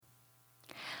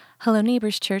Hello,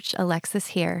 Neighbors Church. Alexis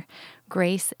here.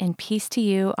 Grace and peace to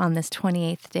you on this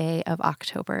 28th day of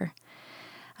October.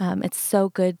 It's so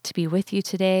good to be with you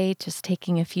today, just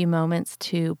taking a few moments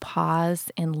to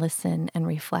pause and listen and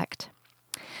reflect.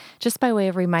 Just by way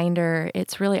of reminder,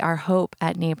 it's really our hope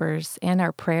at Neighbors and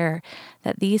our prayer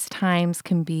that these times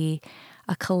can be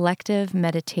a collective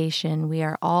meditation we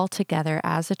are all together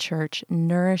as a church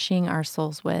nourishing our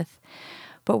souls with.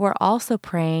 But we're also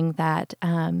praying that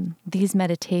these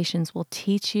meditations will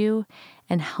teach you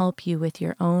and help you with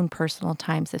your own personal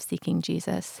times of seeking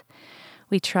Jesus.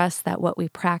 We trust that what we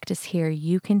practice here,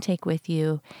 you can take with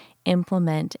you,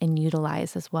 implement, and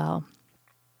utilize as well.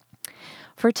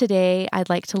 For today, I'd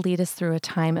like to lead us through a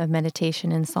time of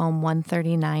meditation in Psalm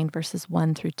 139, verses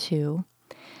 1 through 2.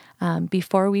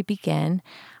 Before we begin,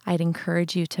 I'd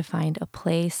encourage you to find a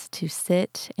place to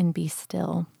sit and be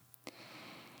still.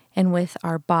 And with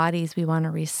our bodies, we want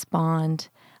to respond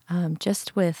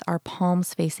just with our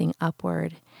palms facing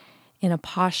upward in a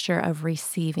posture of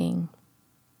receiving.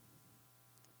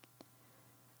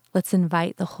 Let's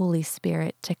invite the Holy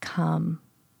Spirit to come.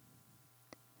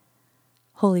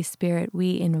 Holy Spirit,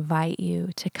 we invite you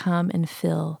to come and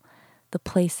fill the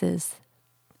places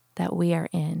that we are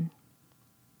in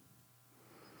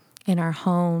our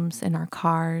homes, in our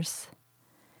cars,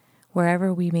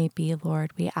 wherever we may be,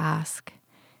 Lord, we ask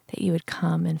that you would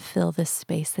come and fill this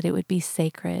space, that it would be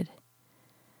sacred,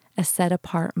 a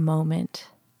set-apart moment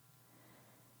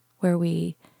where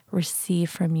we receive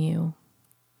from you.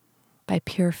 By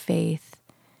pure faith,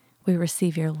 we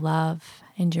receive your love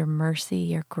and your mercy,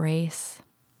 your grace.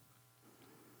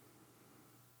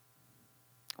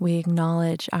 We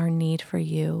acknowledge our need for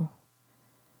you.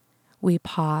 We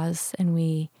pause and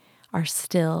we are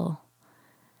still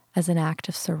as an act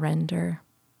of surrender,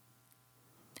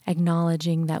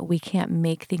 acknowledging that we can't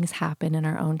make things happen in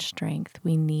our own strength.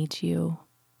 We need you.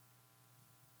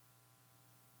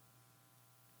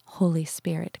 Holy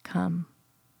Spirit, come.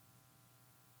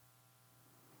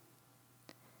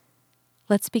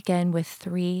 Let's begin with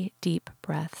 3 deep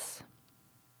breaths.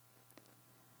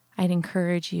 I'd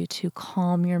encourage you to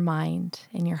calm your mind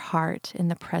and your heart in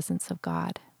the presence of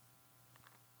God.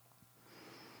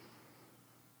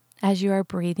 As you are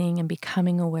breathing and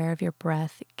becoming aware of your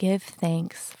breath, give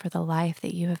thanks for the life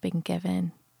that you have been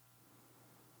given.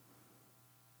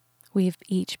 We've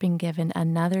each been given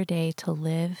another day to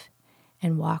live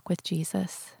and walk with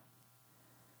Jesus,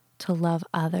 to love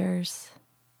others,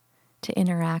 to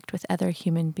interact with other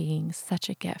human beings. Such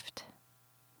a gift.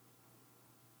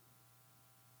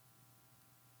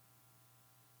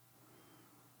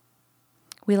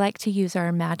 We like to use our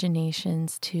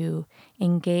imaginations to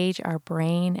engage our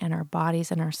brain and our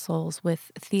bodies and our souls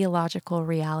with theological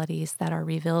realities that are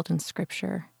revealed in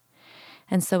Scripture.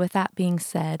 And so with that being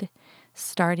said,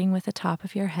 starting with the top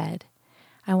of your head,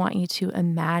 I want you to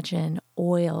imagine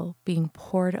oil being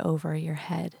poured over your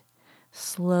head,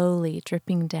 slowly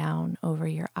dripping down over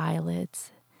your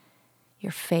eyelids,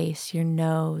 your face, your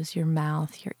nose, your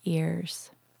mouth, your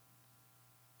ears.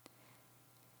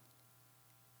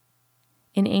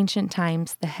 In ancient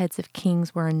times, the heads of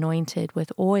kings were anointed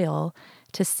with oil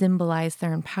to symbolize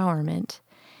their empowerment.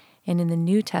 And in the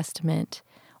New Testament,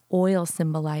 oil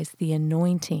symbolized the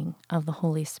anointing of the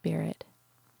Holy Spirit.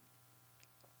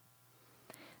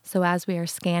 So as we are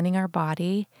scanning our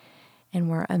body and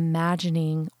we're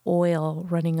imagining oil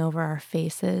running over our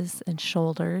faces and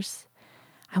shoulders,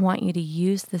 I want you to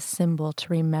use this symbol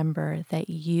to remember that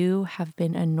you have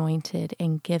been anointed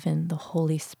and given the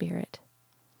Holy Spirit.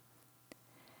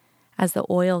 As the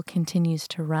oil continues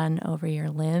to run over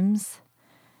your limbs,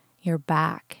 your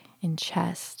back and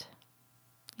chest,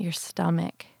 your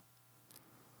stomach,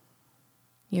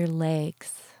 your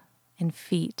legs and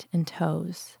feet and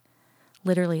toes,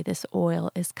 literally this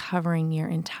oil is covering your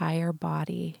entire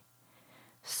body.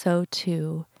 So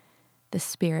too, the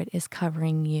Spirit is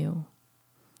covering you,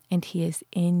 and He is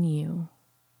in you.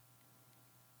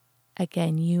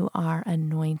 Again, you are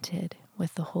anointed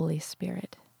with the Holy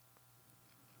Spirit.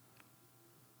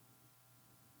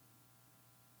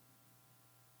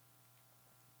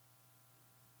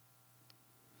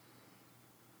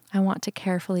 I want to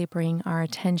carefully bring our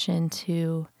attention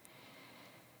to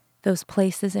those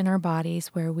places in our bodies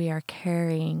where we are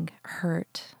carrying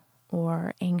hurt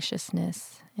or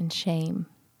anxiousness and shame.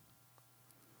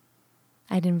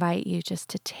 I'd invite you just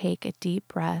to take a deep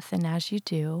breath, and as you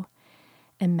do,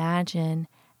 imagine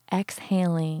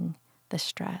exhaling the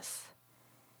stress.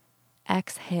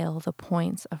 Exhale the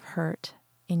points of hurt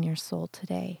in your soul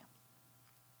today.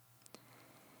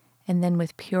 And then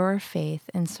with pure faith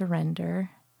and surrender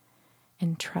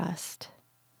and trust,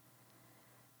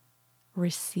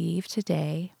 receive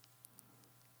today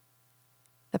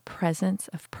the presence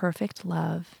of perfect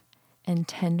love and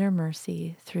tender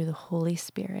mercy through the Holy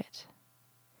Spirit.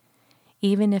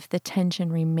 Even if the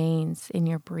tension remains in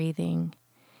your breathing,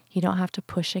 you don't have to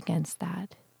push against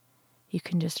that. You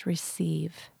can just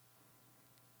receive.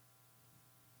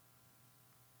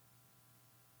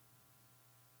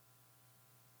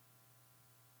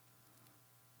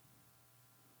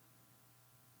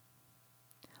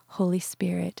 Holy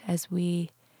Spirit, as we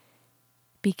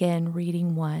begin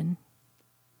reading 1,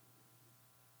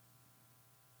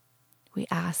 we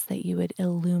ask that you would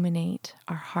illuminate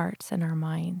our hearts and our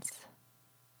minds.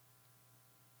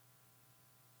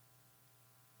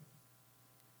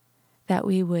 That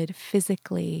we would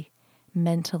physically,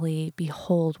 mentally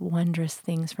behold wondrous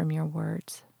things from your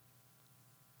words.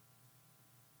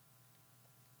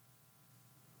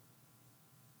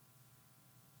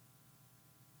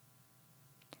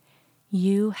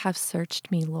 You have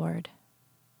searched me, Lord,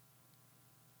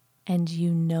 and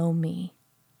you know me.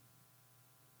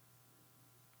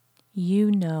 You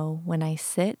know when I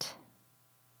sit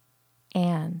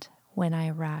and when I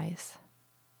rise.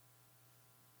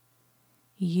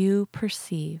 You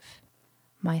perceive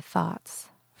my thoughts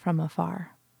from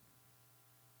afar.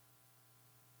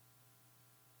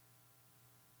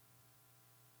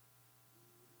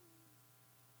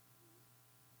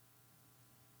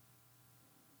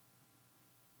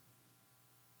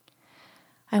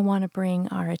 I want to bring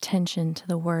our attention to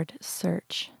the word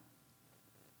search.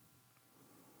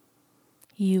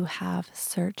 You have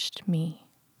searched me.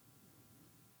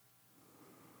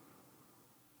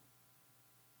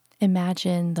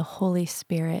 Imagine the Holy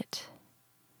Spirit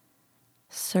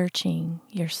searching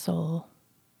your soul,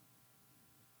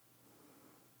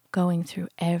 going through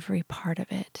every part of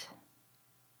it.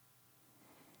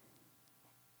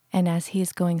 And as he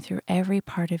is going through every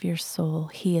part of your soul,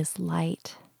 he is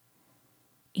light.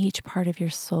 Each part of your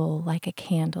soul, like a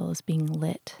candle, is being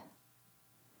lit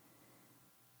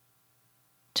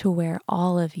to where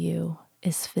all of you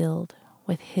is filled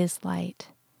with his light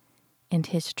and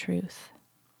his truth.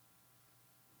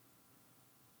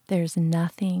 There's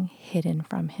nothing hidden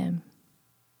from him.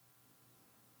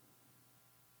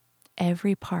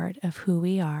 Every part of who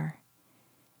we are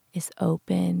is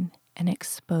open and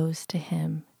exposed to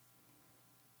him.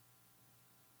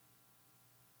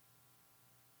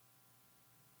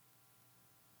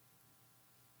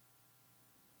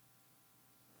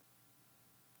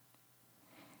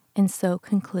 And so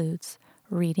concludes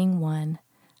reading 1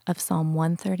 of Psalm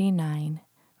 139,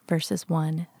 verses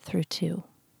 1 through 2.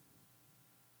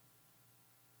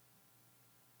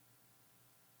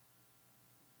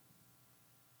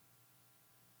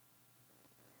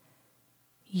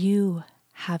 You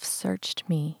have searched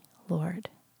me, Lord,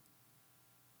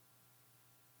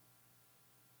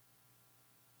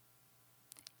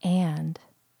 and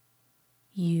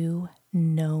you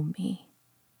know me.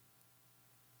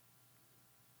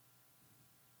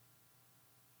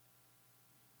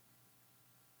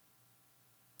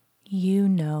 You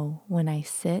know when I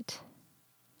sit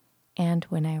and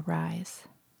when I rise.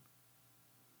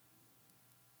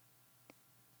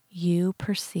 You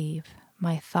perceive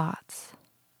my thoughts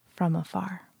from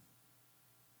afar.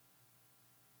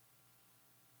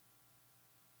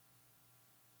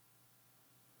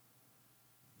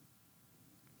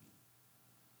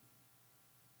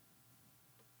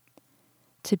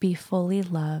 To be fully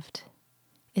loved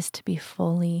is to be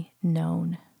fully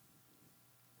known.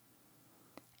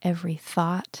 Every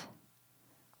thought,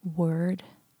 word,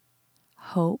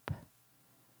 hope,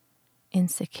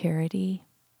 insecurity,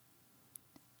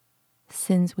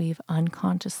 sins we've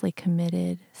unconsciously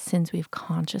committed, sins we've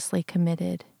consciously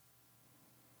committed,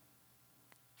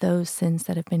 those sins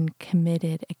that have been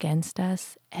committed against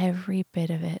us, every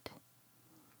bit of it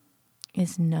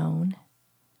is known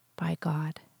by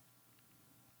God.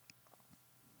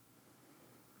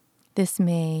 This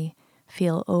may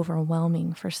feel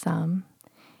overwhelming for some,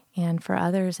 and for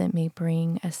others it may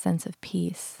bring a sense of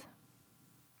peace.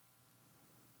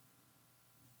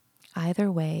 Either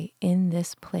way, in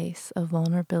this place of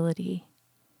vulnerability,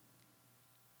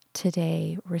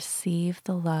 today receive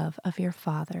the love of your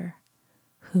Father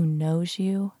who knows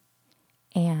you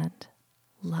and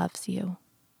loves you.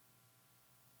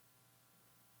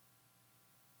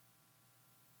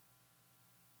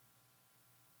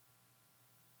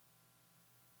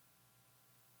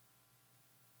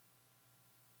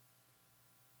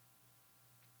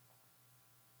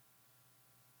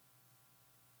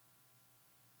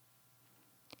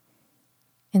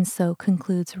 And so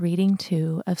concludes reading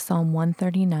 2 of Psalm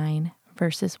 139,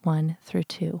 verses 1 through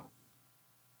 2.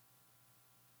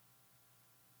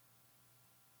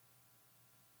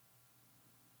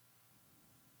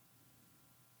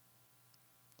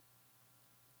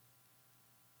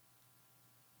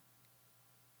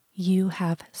 You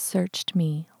have searched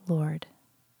me, Lord,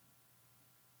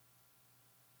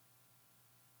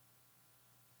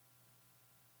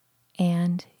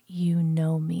 and you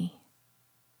know me.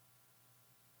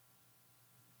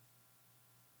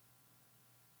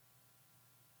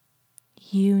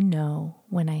 You know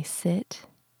when I sit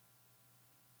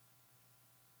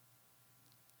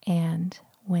and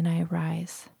when I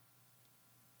rise.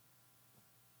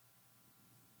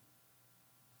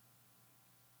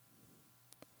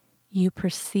 You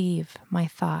perceive my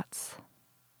thoughts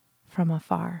from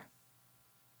afar.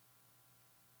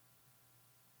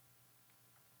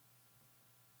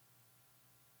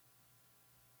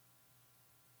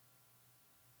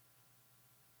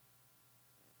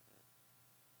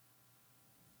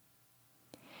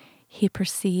 He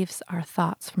perceives our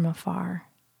thoughts from afar.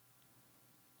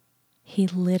 He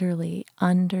literally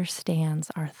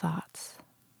understands our thoughts.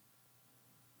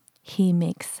 He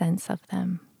makes sense of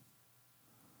them.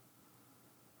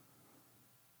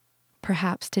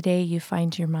 Perhaps today you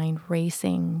find your mind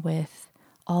racing with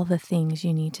all the things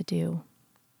you need to do.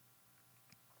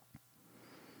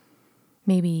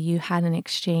 Maybe you had an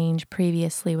exchange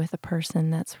previously with a person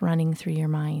that's running through your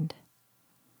mind.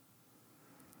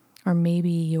 Or maybe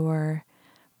your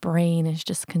brain is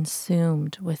just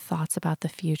consumed with thoughts about the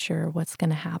future, what's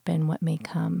going to happen, what may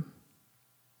come.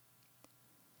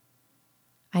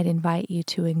 I'd invite you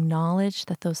to acknowledge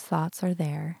that those thoughts are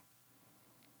there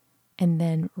and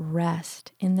then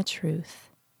rest in the truth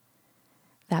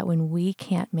that when we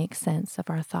can't make sense of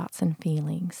our thoughts and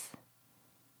feelings,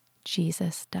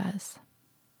 Jesus does.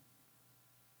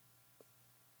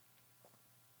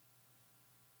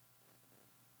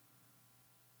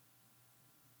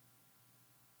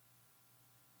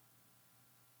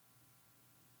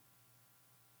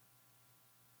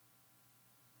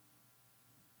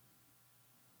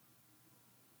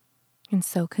 And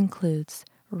so concludes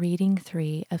reading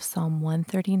 3 of Psalm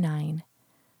 139,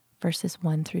 verses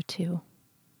 1 through 2.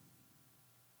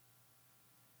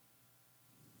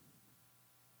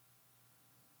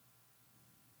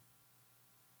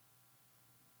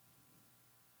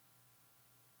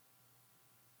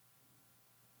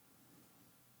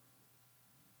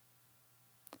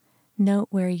 Note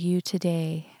where you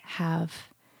today have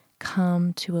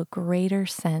come to a greater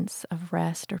sense of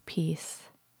rest or peace,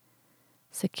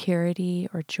 security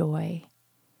or joy,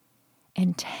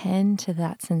 and tend to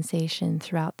that sensation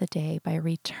throughout the day by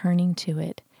returning to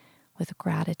it with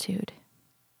gratitude.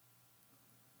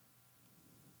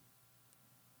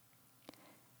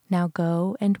 Now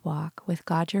go and walk with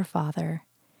God your Father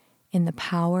in the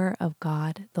power of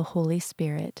God the Holy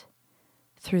Spirit,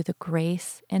 through the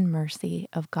grace and mercy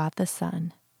of God the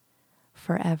Son,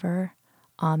 forever.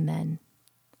 Amen.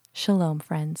 Shalom,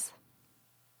 friends.